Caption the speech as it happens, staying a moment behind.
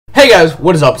Hey guys,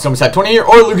 what is up? It's Montage here,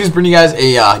 or Lucas, bringing you guys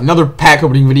another pack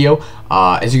opening video.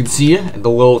 As you can see, the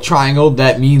little triangle,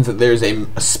 that means that there's a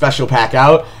special pack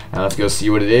out. Now let's go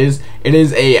see what it is. It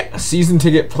is a season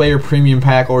ticket player premium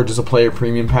pack, or just a player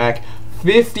premium pack.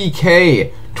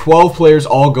 50K, 12 players,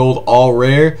 all gold, all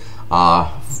rare.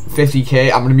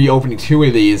 50K. I'm going to be opening 2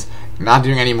 of these. Not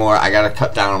doing any more. I got to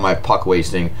cut down on my puck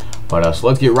wasting. But so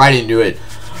let's get right into it.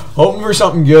 Hoping for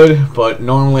something good, but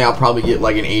normally I'll probably get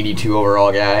like an 82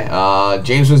 overall guy.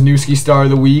 James Wisniewski, star of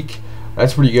the week.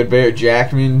 That's pretty good. Barrett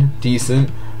Jackman,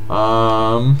 decent.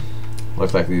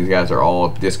 Looks like these guys are all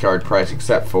discard price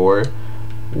except for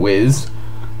Wiz.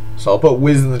 So I'll put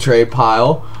Wiz in the trade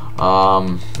pile.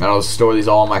 And I'll store these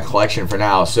all in my collection for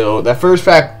now. So that first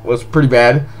pack was pretty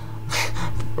bad.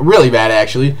 Really bad,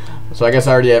 actually. So I guess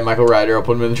I already had Michael Ryder. I'll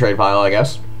put him in the trade pile, I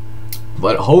guess.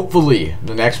 But hopefully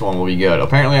the next one will be good.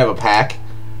 Apparently I have a pack.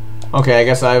 Okay, I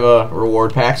guess I have a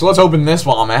reward pack. So let's open this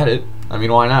while I'm at it. I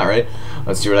mean, why not, right?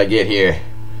 Let's see what I get here.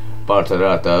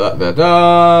 Nothing.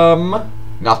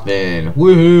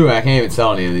 Woohoo! I can't even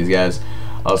sell any of these guys.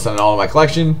 I'll send it all to my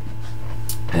collection.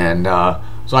 And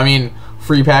so I mean,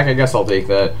 free pack, I guess I'll take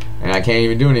that. And I can't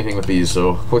even do anything with these,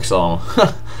 so quick sell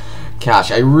them. Gosh,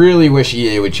 I really wish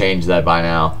EA would change that by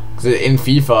now. Because in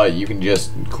FIFA, you can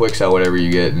just quick sell whatever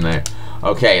you get in there.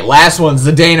 Okay, last one,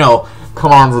 Zdeno.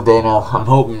 Come on, Zdeno. I'm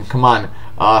hoping. Come on.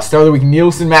 Star of the week,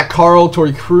 Nielsen, Matt Carl,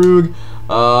 Torrey Krug,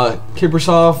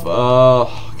 Kiprasov,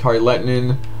 Kari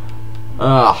Lettinen.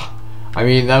 I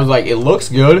mean, that was like, it looks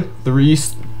good. Three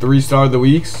star of the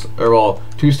weeks, or well,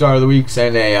 2 star of the weeks,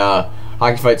 and a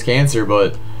Hockey Fights Cancer.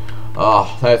 But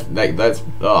that's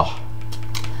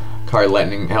Kari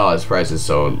Lettinen. Hell, his price is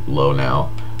so low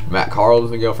now. Matt Carl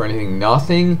doesn't go for anything.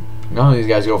 Nothing. None of these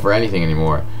guys go for anything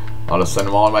anymore. I'll just send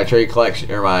them all in my trade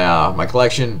collection, or my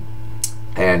collection,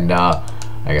 and I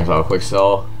guess I'll quick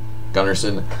sell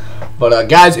Gunnarsson. But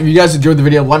guys, if you guys enjoyed the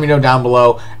video, let me know down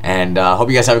below, and hope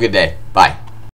you guys have a good day. Bye.